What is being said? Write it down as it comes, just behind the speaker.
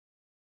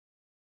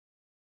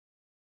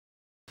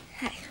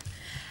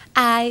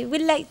I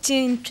would like to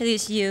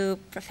introduce you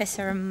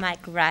Professor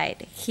Mike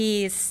Wright.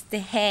 He is the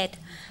head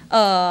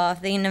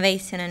of the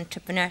Innovation and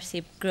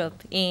Entrepreneurship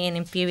Group in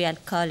Imperial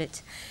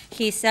College.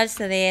 He is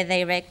also the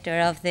director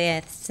of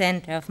the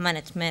Center of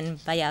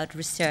Management Buyout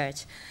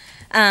Research.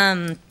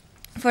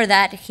 For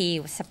that,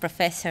 he was a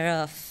professor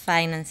of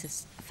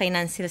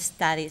financial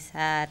studies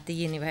at the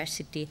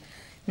University of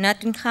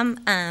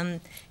Nottingham.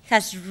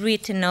 Has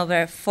written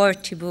over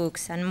 40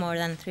 books and more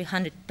than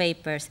 300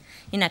 papers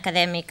in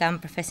academic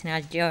and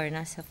professional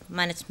journals of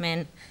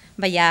management,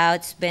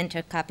 buyouts,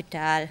 venture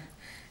capital,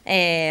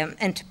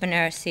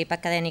 entrepreneurship,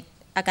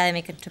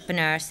 academic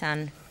entrepreneurs,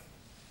 and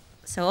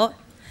so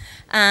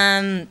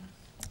on.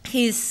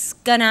 He's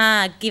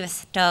gonna give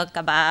us a talk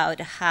about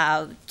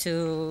how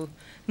to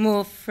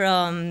move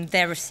from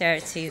the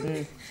research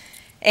in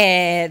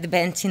the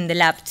bench in the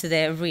lab to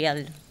the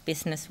real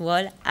business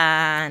world,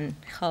 and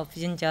hope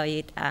you enjoy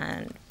it,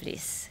 and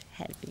please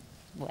help me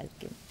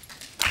welcome.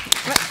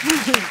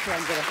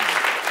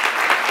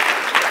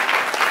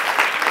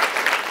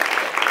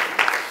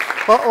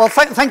 Well,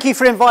 thank you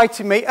for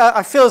inviting me.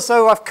 I feel as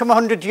though I've come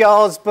 100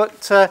 yards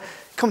but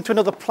come to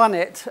another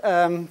planet,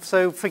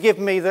 so forgive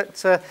me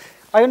that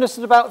I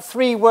understood about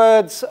 3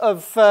 words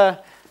of the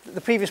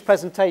previous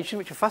presentation,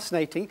 which are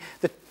fascinating.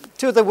 The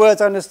 2 of the words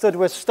I understood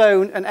were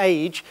stone and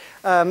age.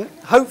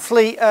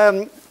 Hopefully,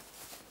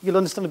 you'll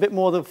understand a bit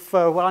more of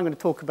what I'm going to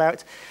talk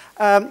about.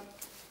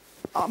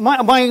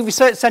 My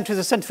research centre is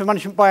a Centre for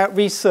Management Buyout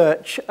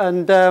Research,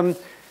 and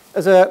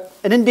as an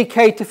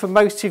indicator for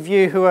most of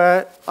you who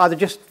are either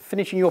just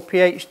finishing your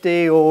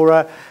PhD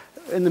or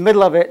in the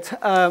middle of it,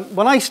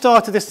 when I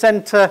started this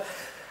centre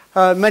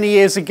many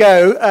years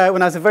ago,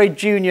 when I was a very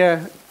junior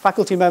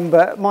faculty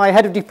member, my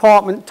head of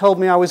department told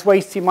me I was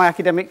wasting my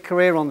academic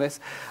career on this.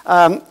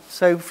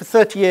 So for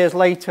 30 years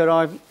later,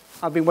 I've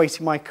been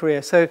wasting my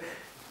career. So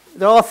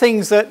there are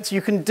things that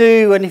you can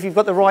do, and if you've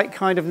got the right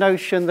kind of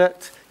notion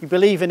that you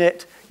believe in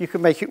it, you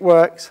can make it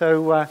work.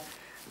 So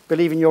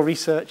believe in your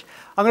research.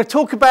 I'm going to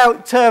talk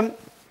about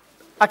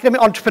academic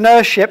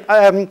entrepreneurship.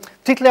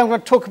 Particularly, I'm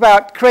going to talk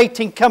about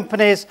creating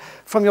companies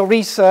from your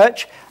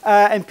research.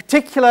 In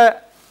particular,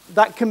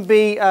 that can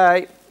be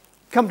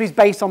companies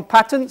based on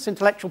patents,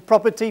 intellectual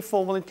property,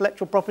 formal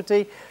intellectual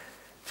property,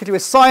 particularly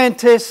with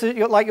scientists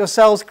like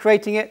yourselves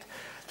creating it.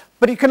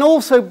 But it can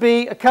also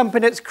be a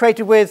company that's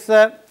created with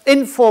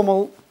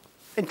informal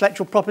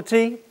intellectual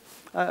property,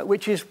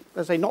 which is,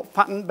 as I say, not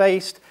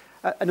patent-based.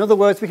 In other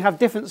words, we have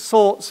different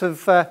sorts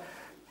of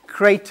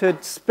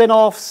created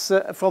spin-offs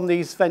from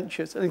these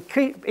ventures. And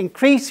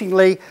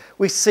increasingly,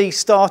 we see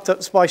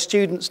startups by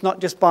students,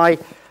 not just by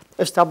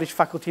established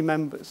faculty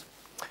members.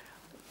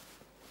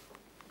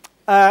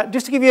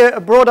 Just to give you a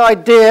broad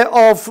idea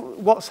of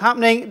what's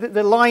happening,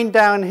 the line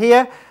down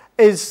here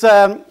is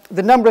the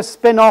number of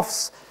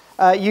spin-offs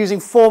using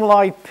formal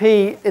IP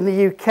in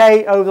the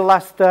UK over the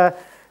last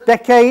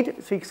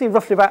decade. So you can see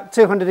roughly about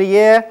 200 a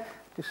year,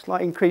 just a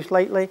slight increase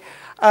lately,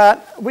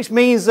 which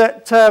means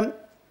that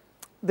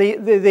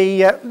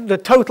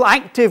the total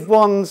active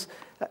ones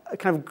are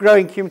kind of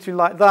growing cumulatively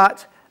like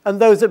that, and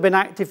those that have been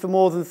active for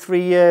more than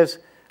 3 years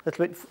a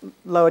little bit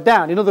lower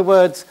down. In other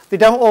words, they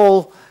don't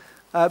all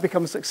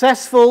become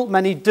successful.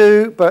 Many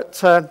do,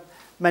 but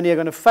many are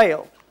going to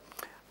fail.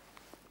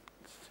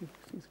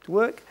 Seems to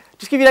work.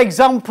 Just give you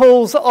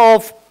examples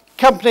of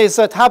companies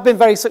that have been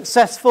very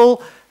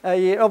successful.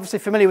 You're obviously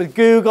familiar with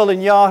Google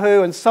and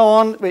Yahoo and so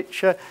on,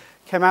 which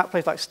came out of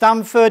places like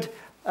Stanford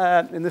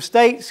in the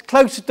States.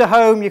 Closer to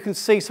home, you can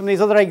see some of these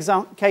other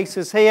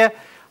cases here.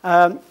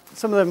 Some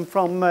of them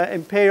from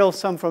Imperial,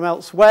 some from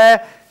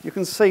elsewhere. You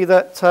can see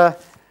that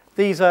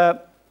these are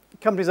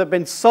companies that have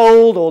been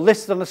sold or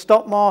listed on the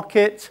stock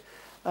market.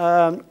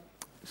 So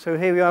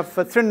here we have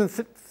a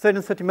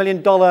 $330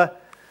 million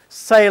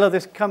sale of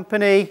this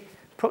company.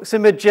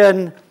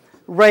 Proximogen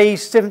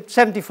raised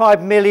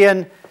 $75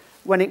 million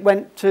when it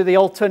went to the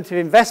alternative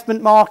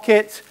investment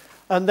market,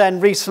 and then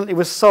recently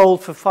was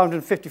sold for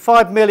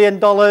 $555 million.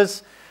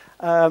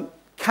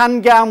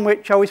 Kangam,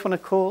 which I always want to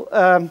call,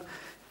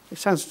 it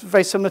sounds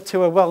very similar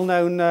to a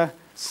well-known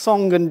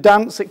song and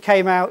dance that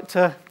came out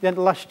at the end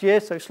of last year,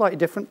 so slightly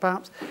different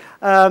perhaps.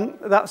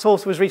 That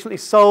also was recently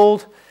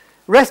sold.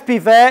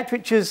 Respivet,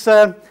 which is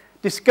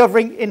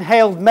discovering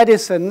inhaled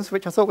medicines,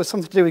 which I thought was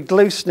something to do with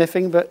glue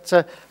sniffing, but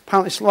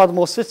apparently it's rather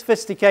more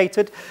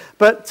sophisticated.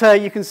 But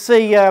you can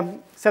see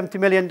 $70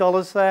 million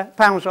there,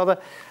 pounds rather.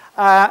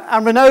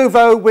 And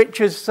Renovo,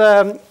 which is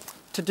to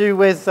do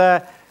with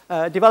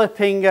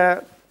developing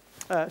material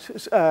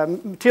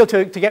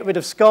to get rid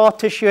of scar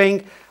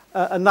tissuing,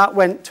 and that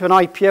went to an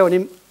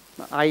IPO,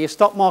 i.e. a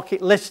stock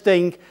market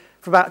listing,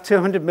 for about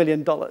 $200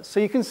 million. So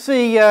you can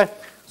see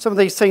some of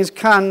these things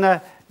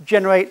can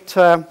generate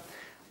a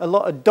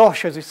lot of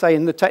dosh, as we say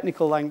in the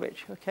technical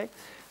language. Okay.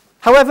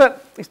 However,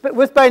 it's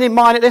worth bearing in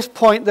mind at this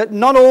point that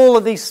not all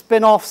of these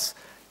spin-offs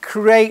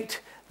create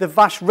the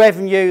vast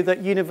revenue that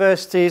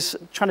universities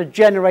are trying to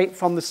generate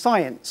from the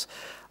science.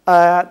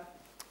 This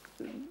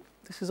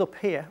is up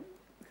here.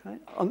 Okay.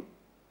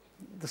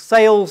 The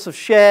sales of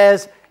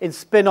shares in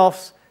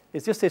spin-offs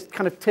is just this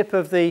kind of tip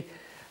of the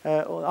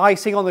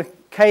icing on the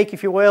cake,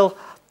 if you will.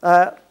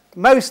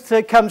 Most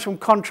comes from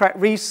contract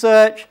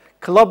research,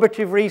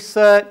 collaborative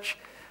research,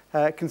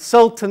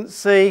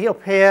 consultancy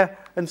up here,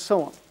 and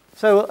so on.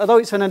 So although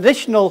it's an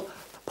additional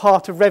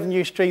part of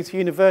revenue streams for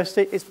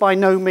university, it's by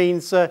no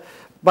means the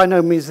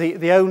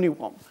only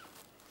one.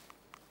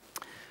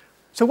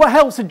 So what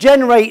helps to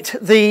generate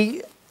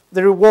the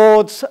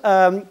rewards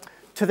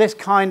to this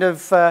kind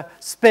of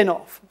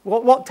spin-off?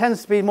 What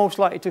tends to be most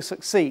likely to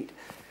succeed?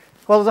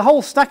 Well, there's a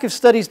whole stack of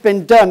studies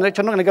been done, which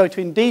I'm not going to go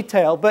into in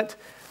detail, but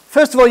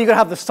first of all, you've got to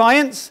have the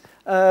science.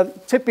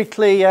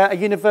 Typically, a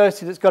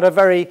university that's got a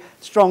very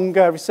strong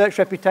research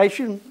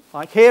reputation,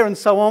 like here and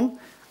so on,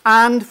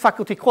 and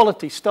faculty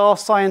quality, star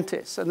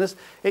scientists. And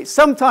it's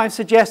sometimes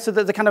suggested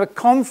that there's kind of a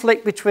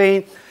conflict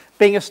between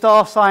being a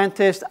star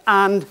scientist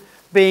and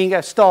being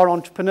a star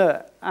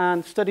entrepreneur.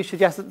 And studies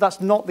suggest that that's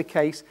not the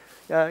case.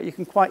 You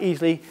can quite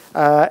easily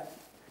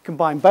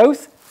combine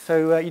both.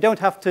 So you don't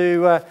have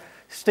to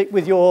stick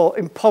with your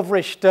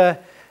impoverished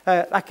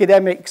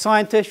academic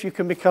scientist. You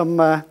can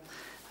become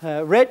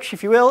rich,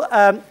 if you will.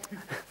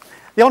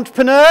 The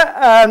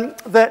entrepreneur,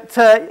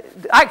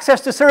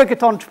 access to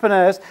surrogate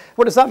entrepreneurs,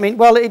 what does that mean?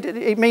 Well,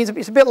 it means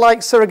it's a bit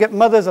like surrogate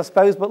mothers, I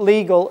suppose, but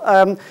legal.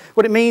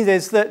 What it means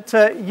is that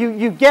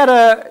you get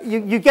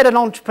an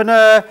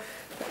entrepreneur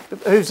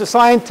who's a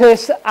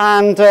scientist,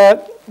 and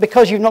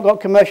because you've not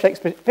got commercial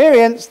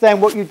experience,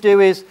 then what you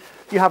do is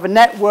you have a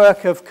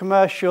network of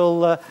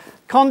commercial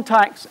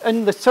contacts,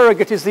 and the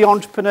surrogate is the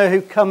entrepreneur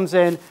who comes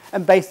in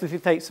and basically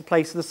takes the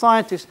place of the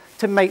scientist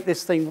to make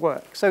this thing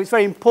work. So it's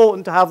very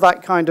important to have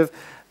that kind of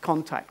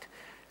contact.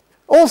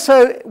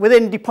 Also,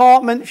 within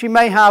departments, you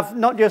may have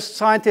not just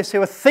scientists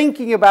who are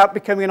thinking about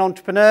becoming an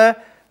entrepreneur,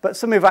 but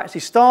some who've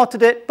actually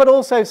started it, but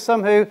also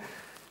some who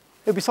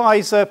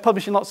besides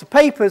publishing lots of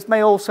papers,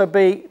 may also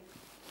be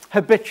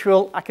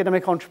habitual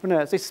academic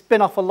entrepreneurs. They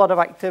spin off a lot of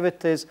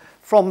activities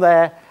from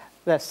their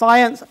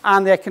science,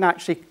 and they can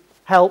actually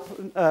help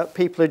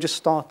people who are just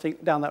starting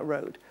down that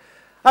road.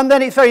 And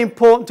then it's very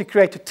important to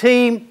create a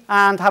team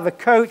and have a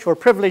coach or a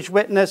privileged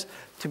witness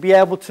to be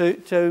able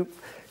to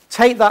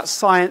take that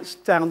science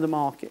down the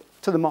market,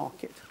 to the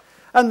market.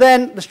 And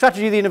then the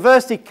strategy of the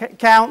university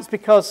counts,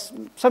 because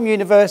some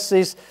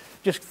universities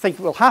just think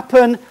it will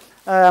happen.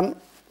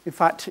 In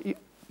fact,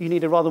 you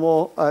need a rather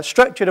more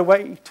structured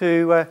way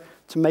to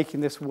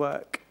making this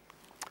work.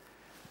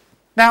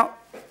 Now,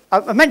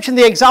 I mentioned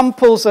the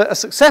examples are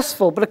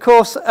successful, but of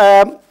course,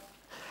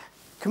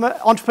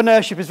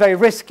 entrepreneurship is very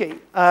risky.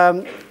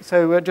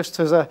 So just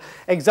as an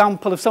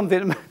example of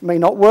something that may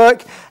not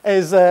work,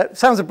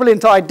 sounds a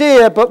brilliant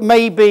idea, but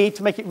maybe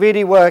to make it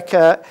really work,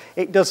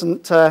 it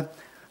doesn't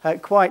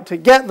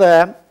quite get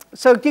there.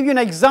 So I'll give you an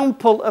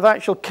example of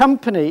actual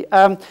company.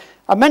 I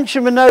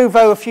mentioned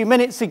Renovo a few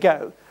minutes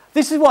ago.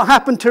 This is what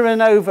happened to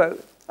Renovo.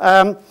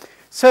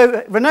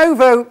 So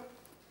Renovo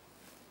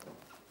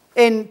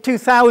in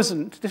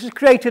 2000, this was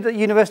created at the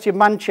University of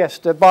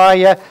Manchester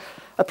by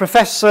a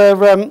professor,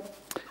 I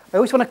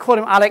always want to call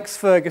him Alex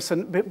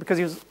Ferguson, because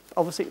he was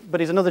obviously, but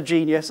he's another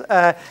genius.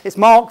 It's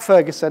Mark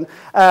Ferguson,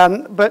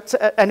 but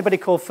anybody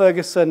called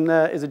Ferguson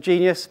is a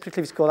genius,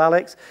 particularly if he's called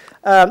Alex.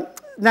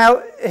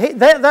 Now,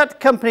 that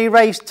company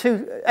raised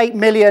 8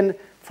 million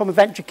from a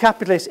venture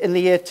capitalist in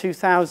the year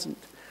 2000.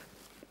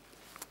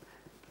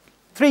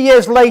 3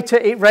 years later,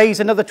 it raised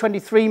another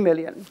 23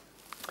 million.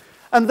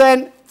 And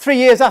then 3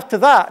 years after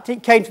that,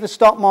 it came to the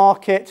stock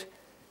market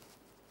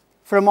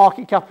for a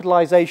market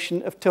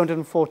capitalization of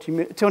 204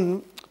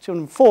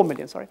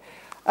 million. Sorry.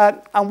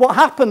 And what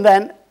happened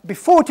then,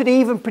 before it had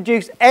even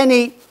produced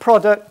any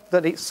product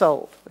that it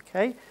sold,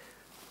 okay?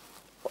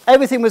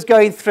 Everything was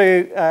going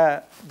through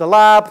the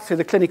lab, through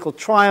the clinical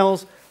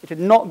trials. It had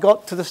not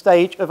got to the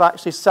stage of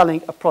actually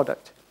selling a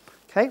product,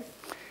 okay?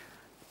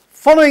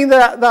 Following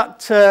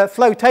that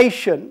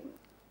flotation,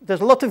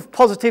 there's a lot of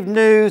positive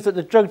news that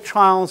the drug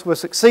trials were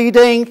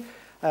succeeding.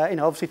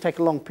 Obviously take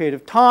a long period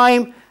of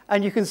time,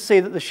 and you can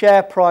see that the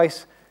share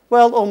price,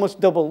 well,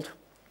 almost doubled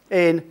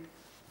in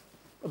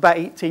about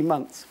 18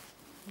 months.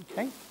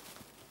 Okay,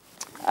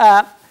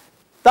 that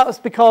was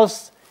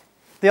because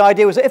the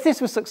idea was that if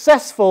this was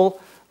successful,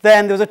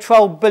 then there was a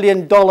 $12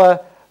 billion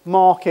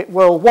market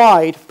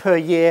worldwide per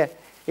year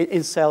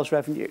in sales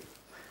revenue.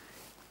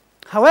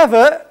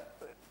 However,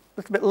 a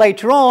little bit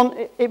later on,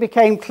 it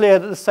became clear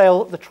that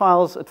the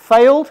trials had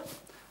failed,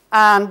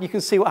 and you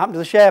can see what happened to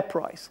the share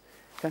price.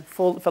 Okay,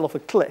 fell off a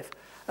cliff.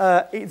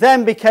 It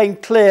then became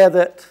clear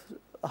that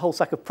a whole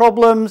stack of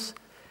problems,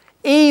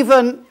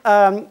 even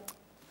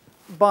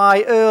by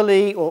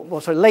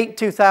late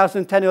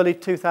 2010, early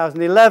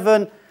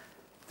 2011,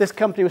 this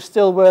company was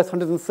still worth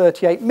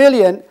 138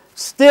 million,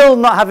 still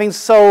not having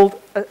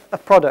sold a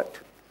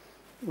product.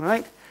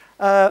 Right?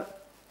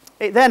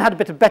 It then had a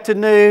bit of better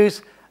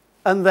news,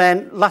 and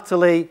then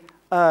latterly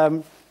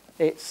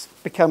it's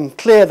become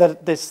clear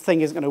that this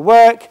thing isn't going to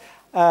work.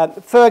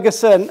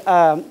 Ferguson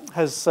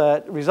has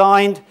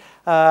resigned,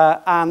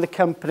 and the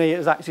company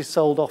has actually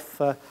sold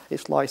off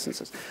its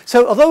licenses.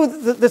 So although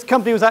this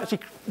company was actually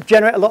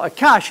generate a lot of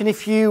cash, and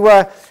if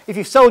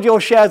you sold your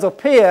shares up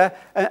here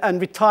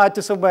and retired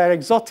to somewhere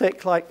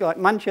exotic like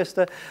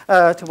Manchester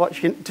to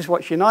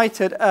watch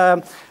United,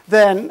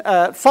 then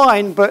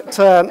fine, but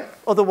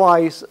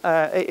otherwise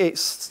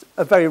it's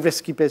a very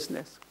risky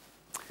business.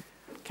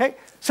 Okay,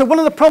 so one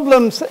of the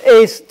problems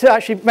is to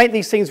actually make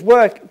these things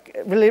work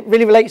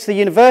really relates to the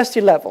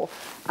university level.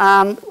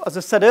 And as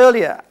I said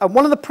earlier,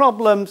 one of the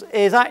problems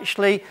is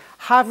actually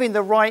having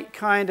the right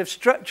kind of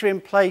structure in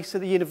place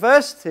at the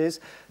universities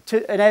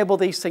to enable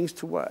these things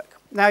to work.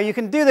 Now, you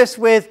can do this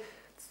with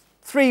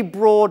three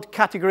broad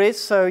categories.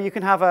 So you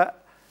can have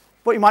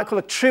what you might call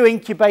a true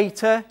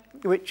incubator,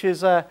 which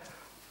is a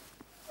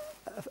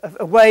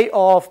way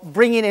of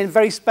bringing in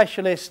very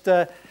specialist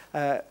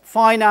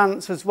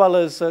finance as well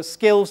as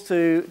skills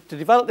to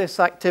develop this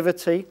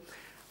activity.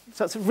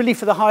 So it's really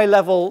for the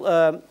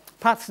high-level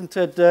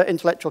patented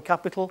intellectual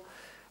capital.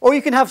 Or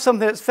you can have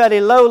something that's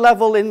fairly low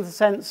level in the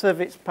sense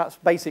of it's perhaps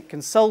basic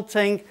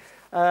consulting,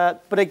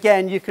 but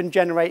again, you can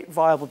generate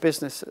viable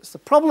businesses. The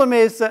problem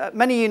is that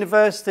many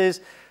universities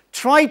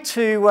try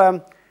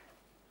to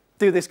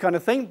do this kind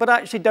of thing, but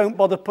actually don't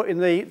bother putting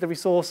the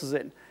resources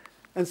in.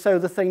 And so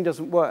the thing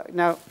doesn't work.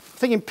 Now, I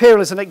think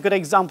Imperial is a good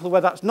example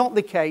where that's not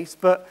the case,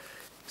 but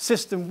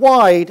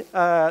system-wide,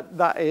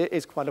 that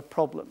is quite a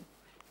problem.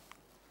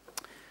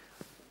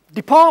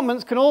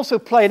 Departments can also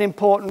play an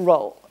important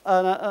role.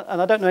 And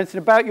I don't know anything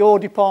about your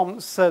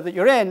departments that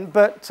you're in,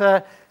 but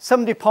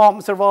some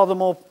departments are rather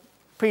more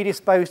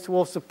predisposed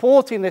towards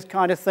supporting this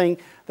kind of thing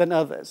than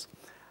others.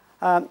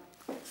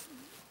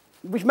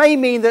 Which may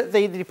mean that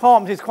the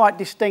department is quite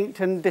distinct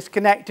and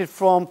disconnected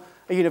from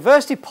a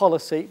university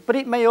policy, but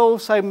it may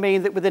also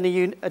mean that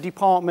within a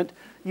department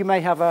you may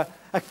have a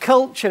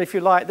culture, if you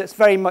like, that's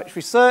very much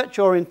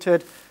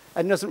research-oriented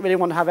and doesn't really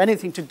want to have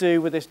anything to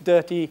do with this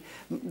dirty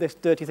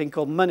thing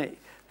called money.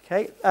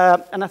 Okay?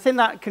 And I think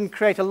that can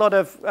create a lot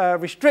of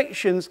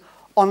restrictions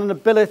on an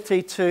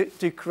ability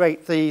to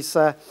create these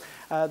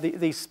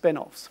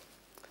spin-offs.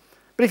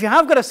 But if you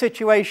have got a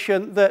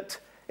situation that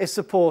is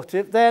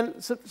supportive,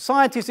 then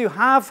scientists who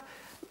have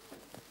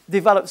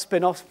developed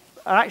spin-offs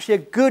are actually a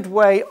good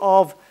way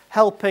of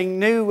helping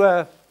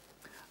new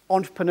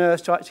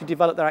entrepreneurs to actually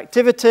develop their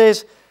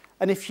activities.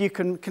 And if you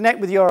can connect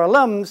with your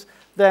alums,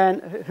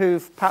 then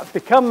who've perhaps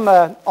become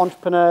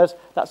entrepreneurs,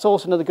 that's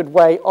also another good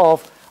way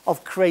of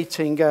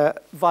creating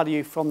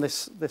value from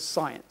this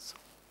science.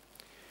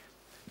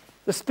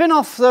 The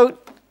spin-off, though,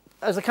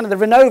 as a kind of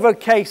the Renovo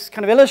case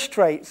kind of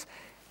illustrates,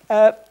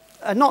 are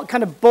not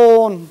kind of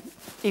born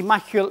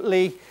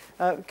immaculately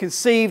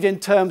conceived in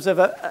terms of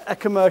a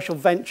commercial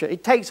venture.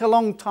 It takes a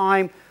long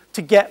time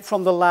to get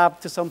from the lab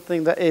to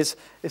something that is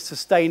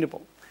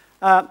sustainable.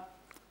 And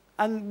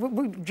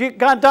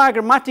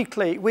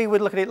diagrammatically, we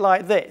would look at it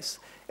like this,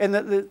 in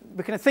that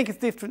we can think of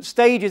different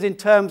stages in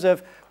terms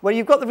of where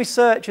you've got the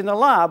research in the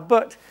lab,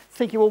 but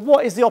thinking, well,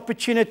 what is the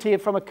opportunity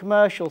from a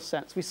commercial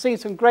sense? We've seen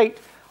some great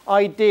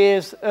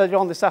ideas earlier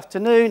on this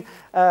afternoon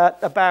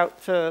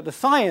about the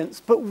science,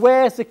 but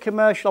where's the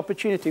commercial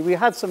opportunity? We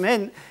had some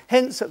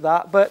hints at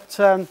that, but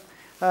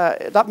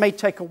that may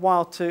take a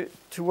while to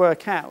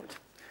work out.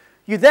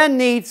 You then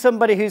need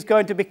somebody who's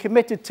going to be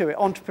committed to it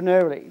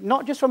entrepreneurially,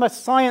 not just from a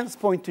science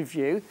point of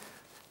view.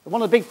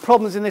 One of the big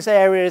problems in this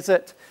area is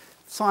that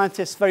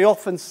scientists very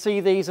often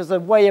see these as a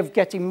way of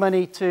getting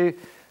money to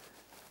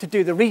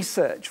do the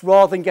research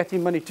rather than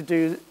getting money to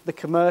do the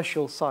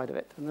commercial side of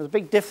it. And there's a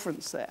big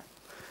difference there.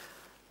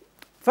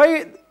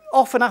 Very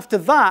often after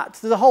that,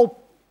 there's a whole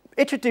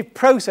iterative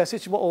process,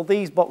 which is what all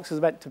these boxes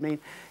are meant to mean,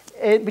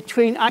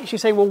 between actually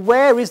saying, well,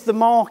 where is the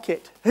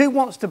market? Who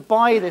wants to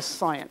buy this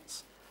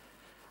science?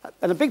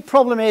 And the big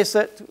problem is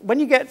that when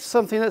you get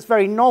something that's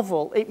very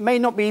novel, it may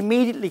not be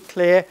immediately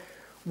clear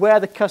where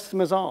the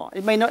customers are.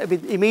 It may not be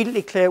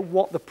immediately clear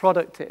what the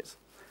product is.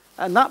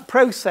 And that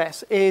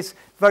process is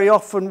very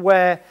often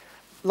where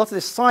a lot of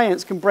this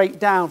science can break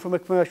down from a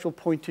commercial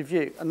point of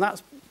view. And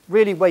that's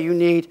really where you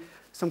need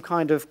some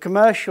kind of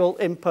commercial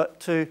input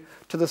to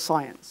the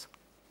science.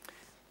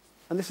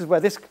 And this is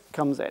where this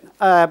comes in.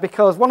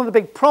 Because one of the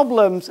big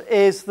problems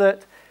is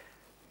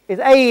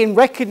in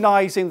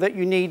recognizing that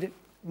you need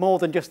more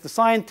than just the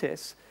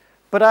scientists,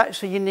 but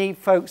actually you need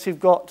folks who've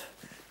got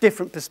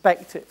different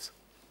perspectives.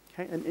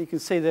 Okay? And you can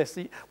see this.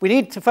 We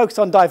need to focus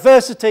on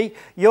diversity.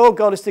 Your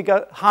goal is to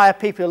go hire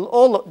people who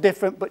all look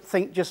different but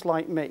think just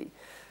like me.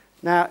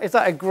 Now, is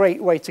that a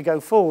great way to go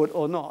forward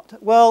or not?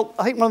 Well,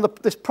 I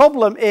think this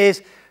problem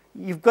is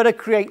you've got to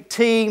create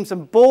teams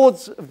and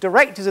boards of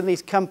directors in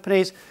these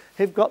companies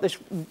who've got this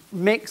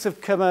mix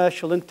of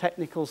commercial and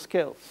technical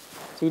skills.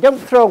 So you don't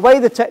throw away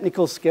the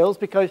technical skills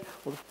because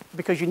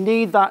you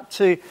need that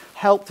to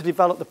help to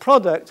develop the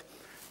product,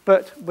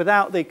 but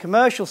without the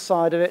commercial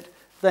side of it,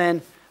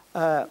 then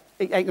it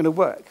ain't going to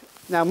work.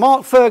 Now,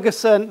 Mark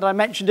Ferguson, that I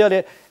mentioned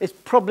earlier, is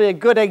probably a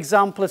good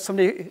example of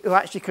somebody who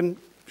actually can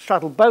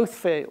straddle both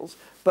fields,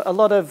 but a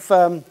lot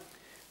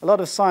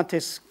of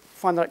scientists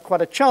find that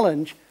quite a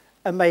challenge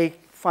and may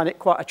find it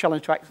quite a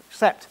challenge to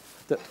accept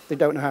that they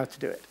don't know how to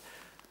do it.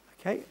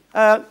 Okay.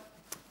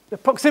 The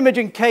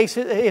Proximogen case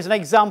is an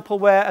example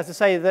where, as I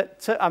say,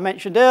 that I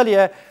mentioned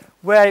earlier,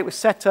 where it was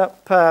set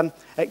up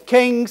at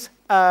King's,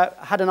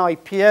 had an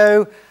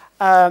IPO,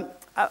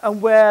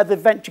 and where the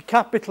venture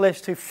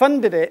capitalists who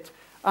funded it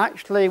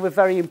actually were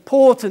very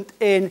important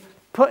in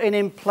putting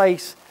in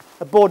place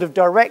a board of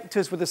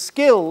directors with the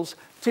skills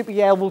to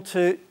be able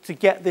to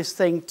get this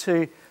thing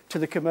to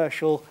the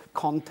commercial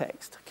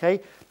context.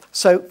 Okay?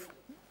 So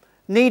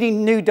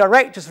needing new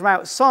directors from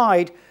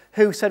outside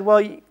who said,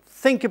 well,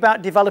 think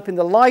about developing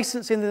the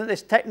licensing of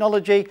this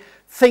technology,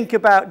 think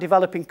about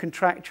developing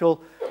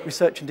contractual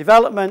research and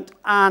development,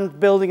 and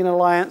building an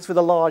alliance with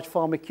a large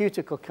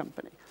pharmaceutical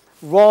company,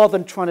 rather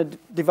than trying to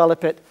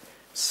develop it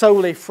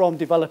solely from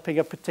developing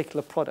a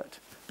particular product,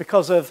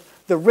 because of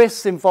the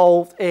risks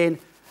involved in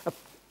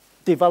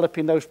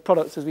developing those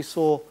products, as we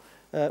saw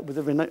with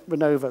the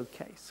Renovo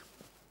case.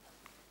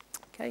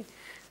 Okay.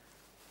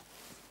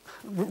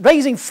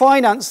 Raising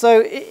finance,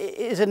 though,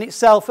 is in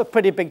itself a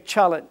pretty big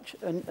challenge.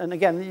 And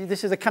again,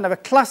 this is a kind of a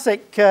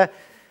classic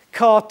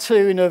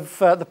cartoon of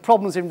the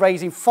problems in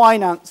raising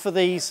finance for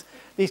these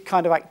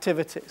kind of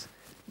activities.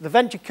 The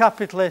venture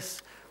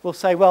capitalists will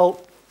say,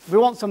 well, we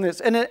want something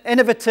that's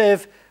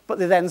innovative, but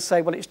they then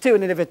say, well, it's too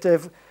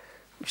innovative,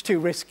 it's too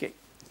risky.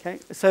 Okay?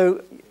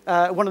 So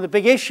one of the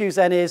big issues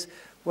then is,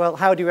 well,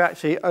 how do you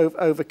actually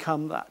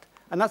overcome that?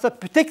 And that's a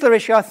particular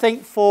issue, I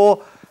think,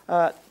 for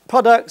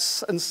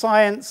products and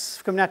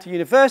science coming out of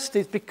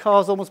universities,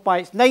 because almost by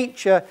its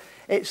nature,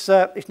 it's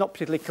not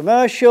particularly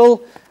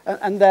commercial,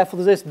 and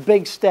therefore there's this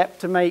big step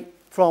to make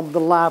from the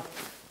lab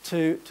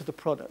to the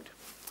product.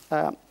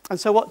 And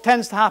so what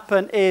tends to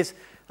happen is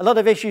a lot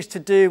of issues to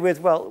do with,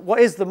 well, what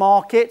is the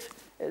market?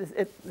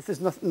 There's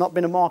not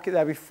been a market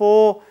there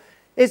before.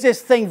 Is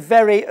this thing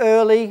very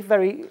early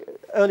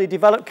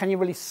developed? Can you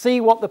really see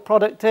what the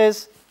product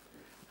is?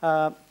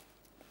 And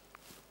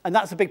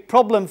that's a big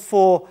problem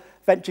for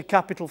venture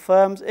capital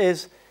firms,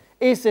 is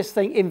this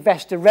thing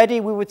investor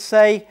ready, we would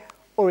say,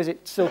 or is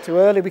it still too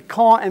early? We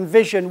can't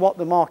envision what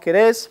the market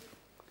is.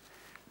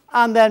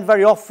 And then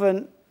very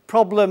often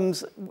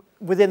problems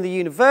within the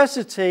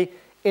university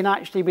in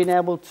actually being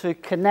able to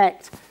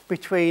connect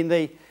between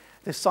the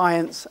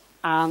science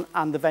and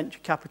the venture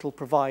capital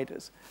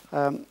providers.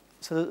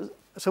 So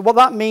what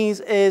that means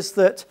is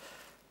that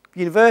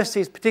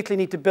universities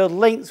particularly need to build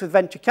links with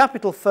venture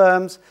capital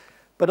firms,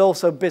 but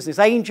also business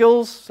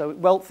angels, so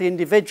wealthy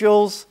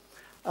individuals,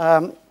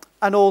 and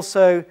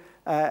also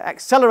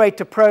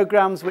accelerator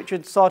programs which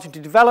are starting to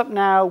develop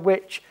now,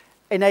 which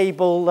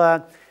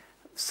enable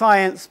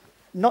science,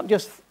 not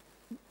just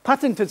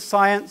patented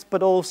science,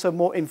 but also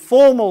more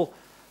informal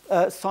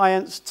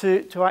science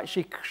to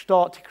actually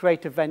start to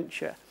create a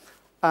venture.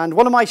 And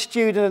one of my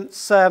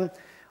students on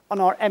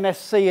our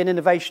MSc in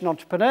Innovation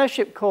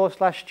Entrepreneurship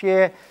course last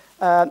year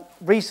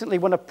recently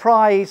won a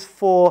prize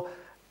for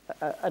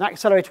an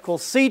accelerator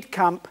called Seed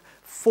Camp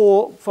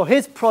for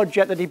his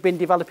project that he'd been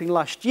developing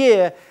last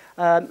year,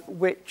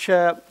 which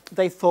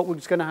they thought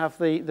was going to have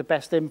the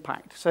best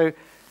impact. So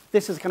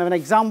this is kind of an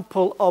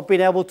example of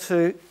being able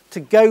to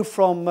go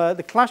from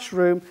the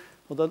classroom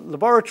or the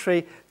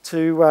laboratory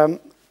to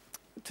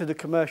the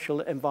commercial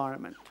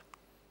environment.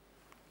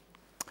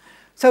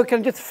 So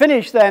can I just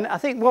finish then? I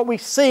think what we're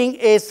seeing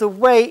is the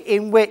way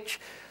in which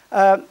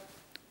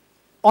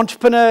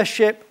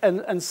entrepreneurship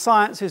and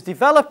science is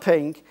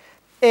developing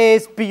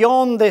is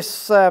beyond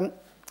this,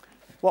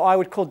 what I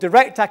would call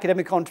direct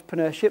academic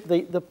entrepreneurship,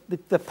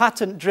 the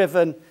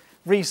patent-driven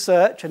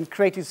research and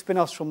creative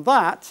spin-offs from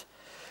that,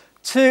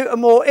 to a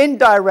more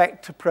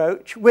indirect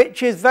approach,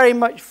 which is very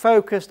much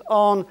focused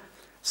on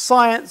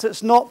science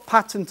that's not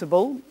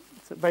patentable,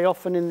 very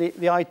often in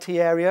the IT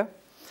area,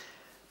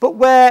 but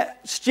where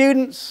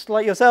students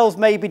like yourselves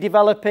may be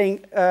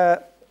developing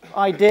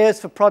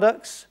ideas for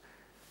products,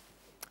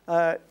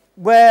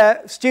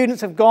 where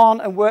students have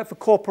gone and worked for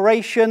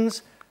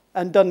corporations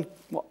and done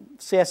what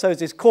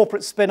CSOs is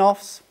corporate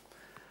spin-offs,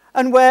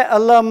 and where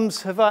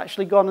alums have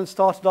actually gone and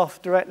started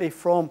off directly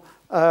from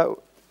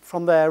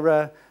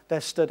their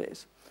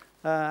studies.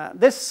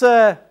 This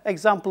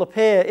example up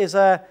here is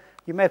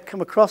you may have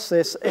come across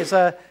this, is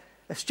a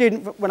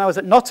student when I was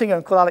at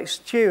Nottingham called Alex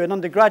Stew, an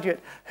undergraduate,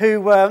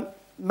 who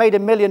made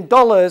 $1 million,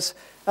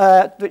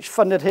 which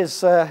funded his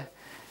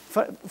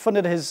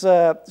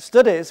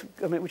studies,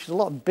 I mean, which is a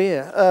lot of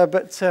beer,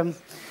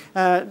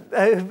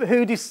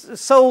 who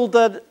sold,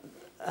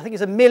 I think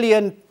it's 1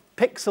 million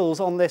pixels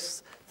on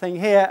this thing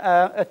here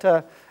at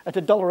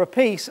 $1 a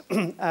piece,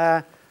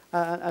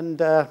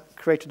 and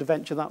created a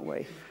venture that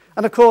way.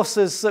 And of course,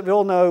 as we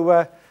all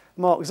know,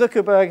 Mark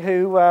Zuckerberg,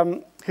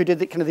 who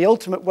did it kind of the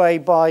ultimate way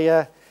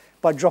by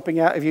dropping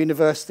out of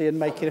university and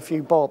making a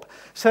few bob.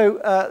 So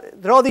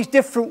there are these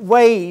different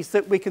ways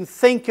that we can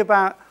think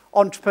about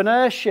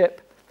entrepreneurship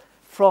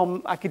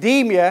from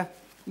academia,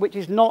 which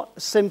is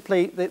not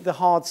simply the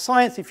hard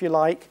science, if you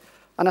like.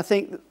 And I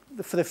think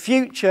that for the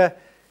future,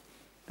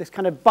 this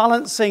kind of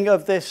balancing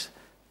of this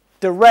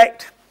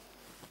direct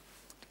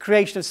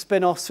creation of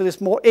spin-offs to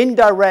this more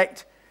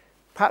indirect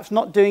perhaps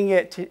not doing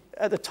it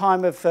at the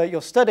time of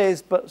your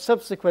studies, but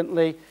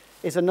subsequently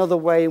is another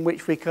way in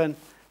which we can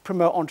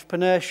promote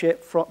entrepreneurship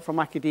from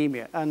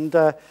academia. And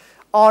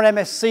our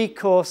MSc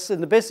course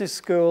in the business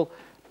school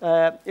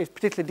is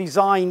particularly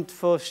designed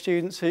for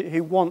students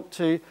who want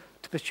to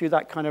pursue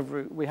that kind of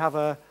route. We have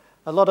a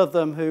lot of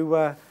them who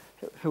are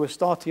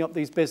starting up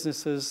these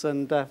businesses,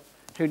 and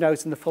who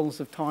knows, in the fullness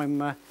of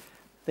time,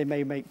 they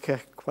may make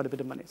quite a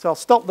bit of money. So I'll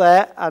stop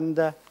there, and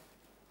do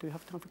we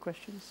have time for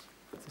questions?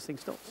 If this thing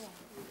stops. Yeah.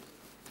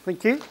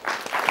 Thank you.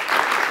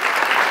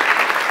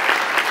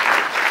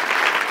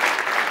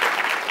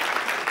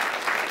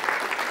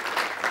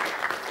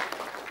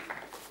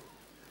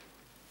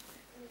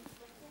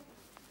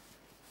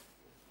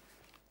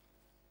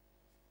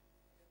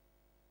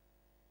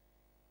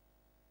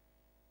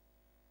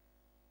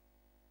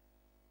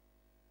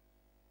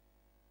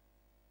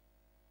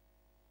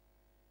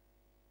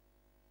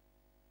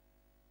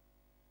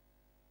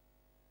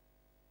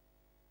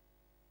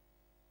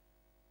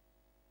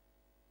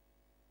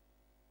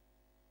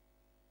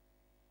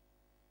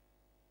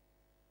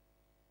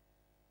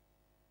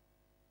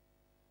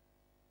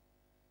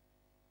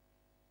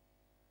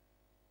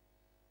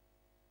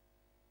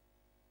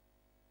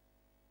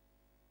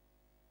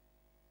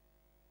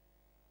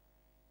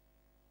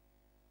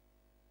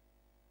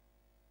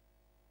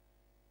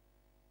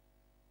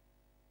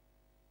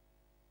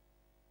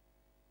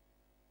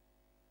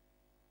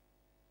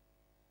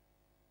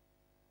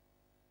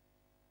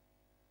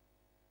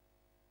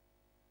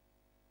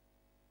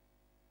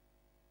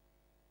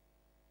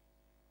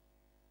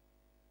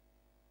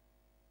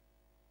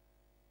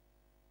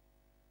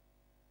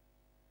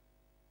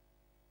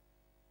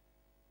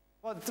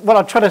 What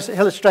I'm trying to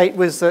illustrate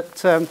was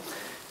that,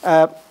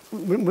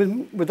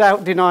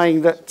 without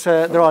denying that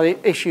there are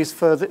issues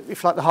for, if you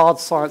like, the hard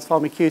science,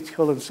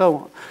 pharmaceutical, and so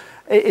on,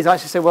 it is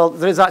actually say, well,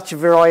 there is actually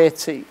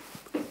variety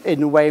in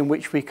the way in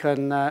which we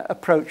can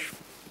approach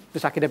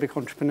this academic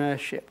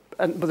entrepreneurship.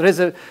 But there is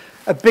a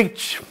big,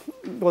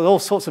 well, all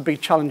sorts of big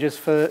challenges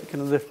for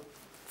kind of the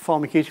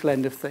pharmaceutical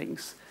end of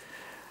things.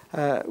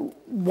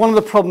 One of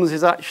the problems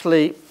is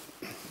actually,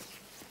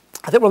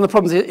 I think one of the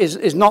problems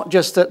is not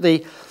just at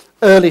the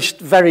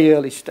very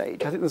early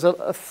stage. I think there's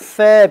a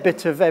fair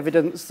bit of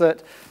evidence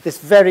that this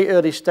very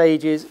early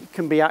stages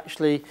can be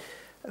actually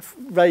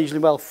reasonably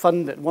well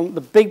funded. One of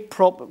the big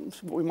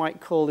problems, what we might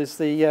call, is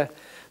the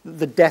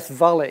death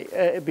valley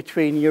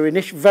between your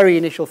very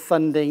initial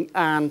funding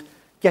and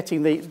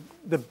getting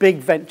the big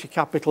venture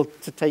capital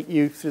to take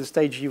you through the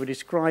stages you were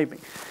describing.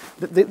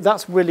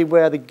 That's really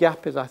where the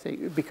gap is, I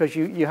think, because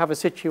you have a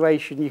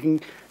situation, you can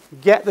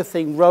get the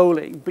thing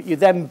rolling, but you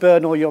then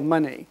burn all your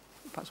money,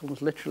 perhaps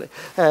almost literally,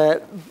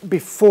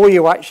 before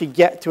you actually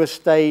get to a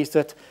stage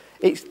that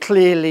it's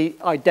clearly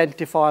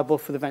identifiable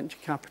for the venture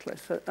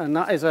capitalist. And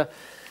that is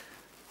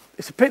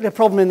it's a particular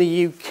problem in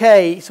the UK.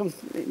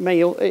 It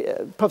may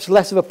perhaps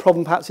less of a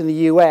problem perhaps in the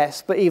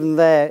US, but even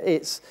there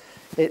it's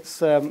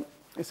a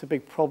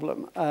big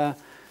problem. And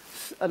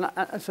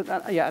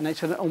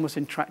it's an almost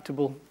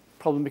intractable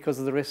problem because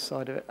of the risk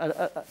side of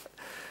it.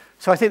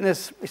 So I think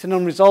it's an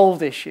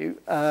unresolved issue,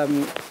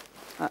 and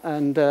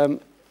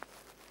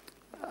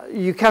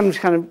you can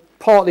kind of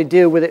partly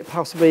deal with it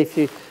possibly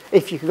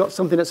if you've got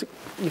something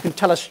you can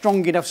tell a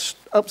strong enough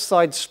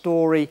upside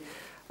story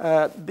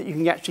that you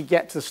can actually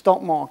get to the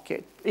stock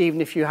market,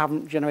 even if you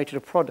haven't generated a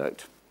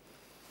product.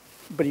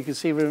 But you can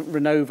see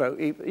Renovo,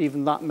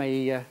 even that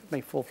may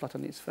fall flat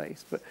on its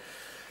face. But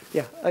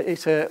yeah,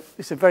 it's a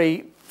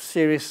very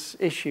serious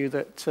issue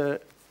that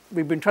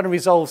we've been trying to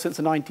resolve since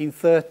the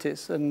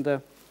 1930s,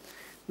 and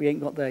we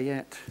ain't got there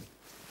yet.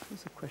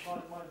 That's a question.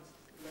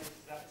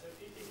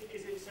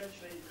 Is it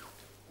essentially,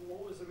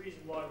 what was the reason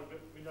why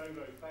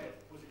Renovo failed?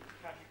 Was it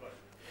cash flow?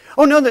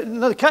 Oh no,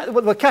 the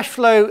cash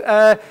flow.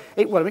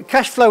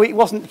 Cash flow. It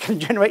wasn't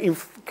generating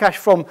cash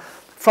from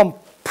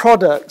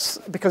products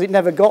because it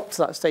never got to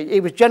that stage.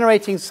 It was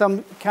generating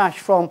some cash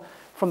from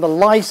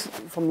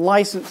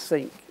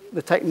licensing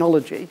the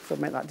technology. So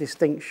make that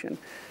distinction.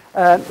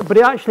 But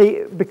it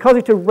actually, because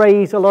it had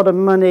raised a lot of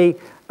money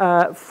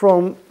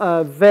from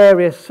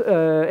various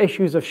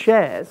issues of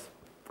shares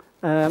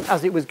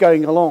as it was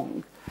going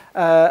along,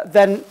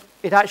 then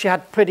it actually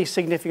had pretty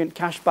significant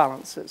cash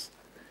balances.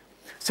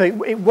 So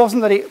it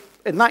wasn't that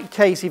in that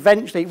case,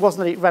 eventually, it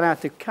wasn't that it ran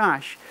out of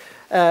cash.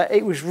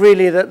 It was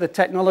really that the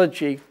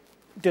technology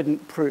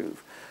didn't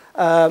prove.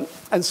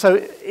 And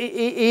so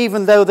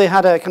even though they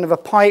had a kind of a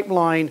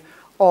pipeline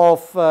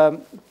of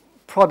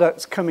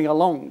products coming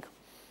along,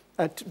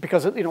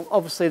 because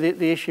obviously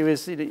the issue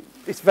is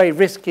it's very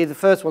risky, the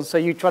first one, so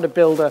you try to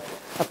build a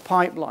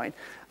pipeline.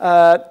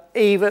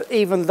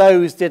 Even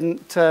those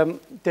didn't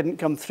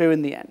come through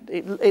in the end.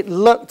 It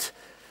looked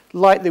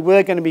like they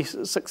were going to be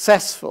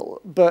successful,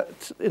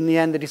 but in the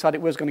end they decided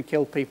it was going to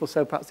kill people,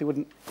 so perhaps they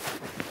wouldn't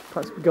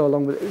go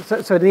along with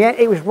it. So in the end,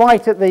 it was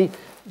right at the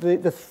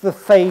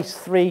phase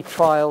 3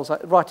 trials,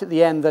 right at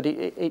the end, that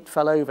it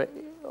fell over.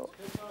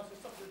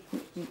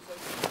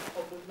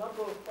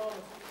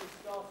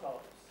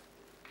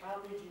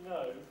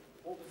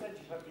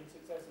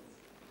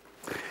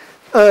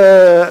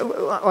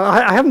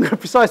 I haven't got a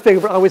precise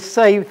figure, but I would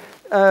say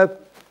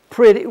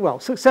pretty well.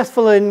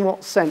 Successful in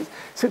what sense?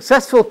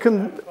 Successful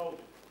can.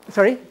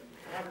 Sorry.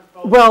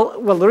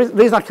 Well, the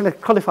reason I can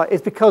qualify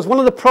is because one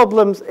of the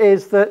problems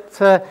is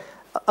that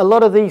a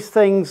lot of these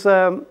things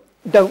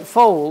don't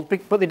fold,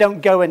 but they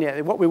don't go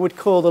anywhere. What we would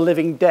call the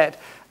living dead,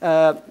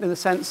 in the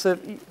sense of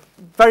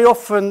very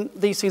often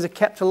these things are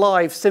kept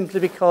alive simply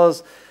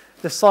because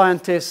the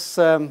scientist's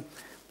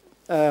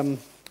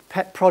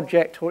pet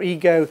project or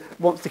ego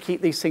wants to keep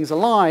these things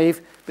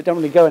alive, but don't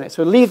really go in it.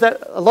 So leave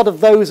a lot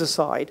of those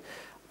aside.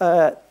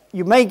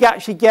 You may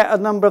actually get a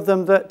number of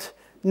them that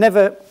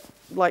never,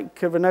 like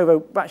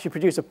Renovo, actually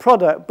produce a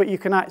product, but you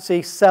can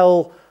actually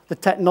sell the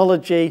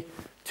technology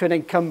to an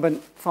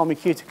incumbent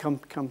pharmaceutical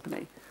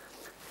company.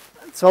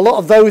 So a lot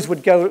of those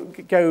would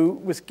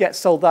get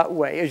sold that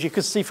way. As you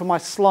can see from my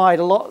slide,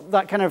 a lot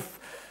that kind of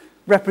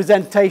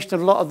representation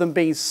of a lot of them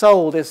being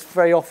sold is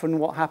very often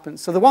what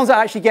happens. So the ones that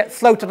actually get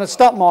floated on the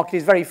stock market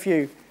is very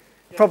few.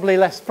 Yeah. Probably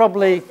less.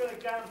 Probably. If I was going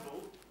to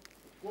gamble,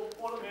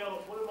 what are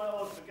my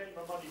odds of getting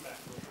my money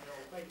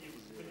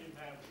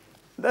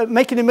back?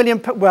 Making £1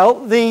 million.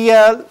 Well,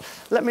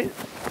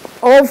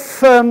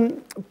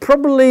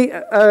 probably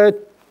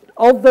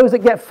of those that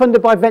get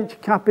funded by venture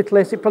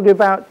capitalists, it probably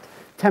about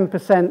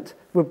 10%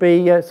 would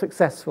be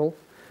successful.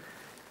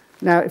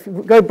 Now, if you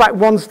go back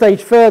one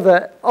stage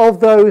further, of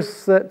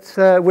those that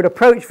would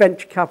approach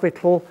venture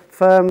capital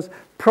firms,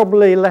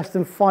 probably less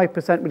than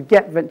 5% would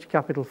get venture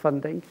capital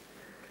funding.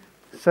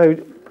 So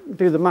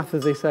do the math,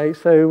 as they say.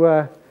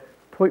 So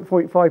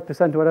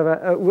 0.5% or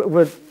whatever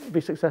would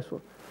be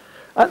successful.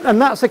 And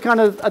that's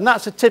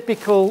a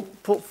typical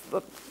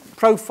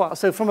profile.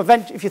 So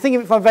if you think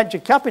of it from a venture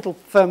capital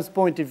firm's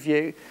point of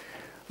view,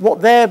 what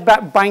they're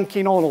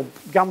banking on, or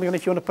gambling on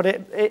if you want to put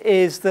it,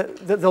 is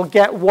that they'll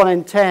get 1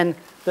 in 10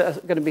 that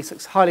are going to be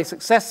highly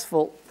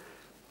successful.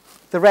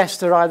 The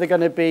rest are either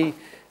going to be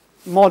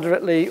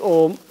moderately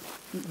or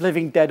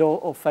living dead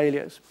or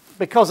failures.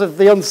 Because of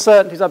the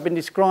uncertainties I've been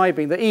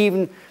describing, that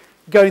even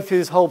going through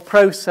this whole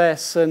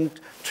process and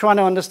trying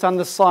to understand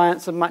the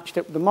science and match it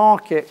up with the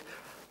market,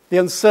 the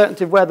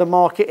uncertainty of where the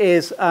market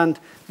is and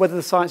whether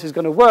the science is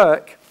going to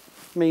work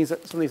means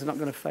that some of these are not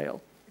going to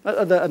fail.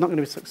 They're not going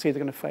to succeed,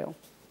 they're going to fail.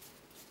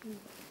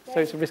 So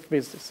it's a risk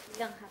business. We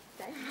don't have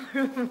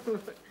time for more.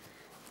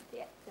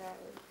 Yeah, so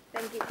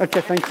thank you.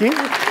 Okay, thank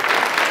you.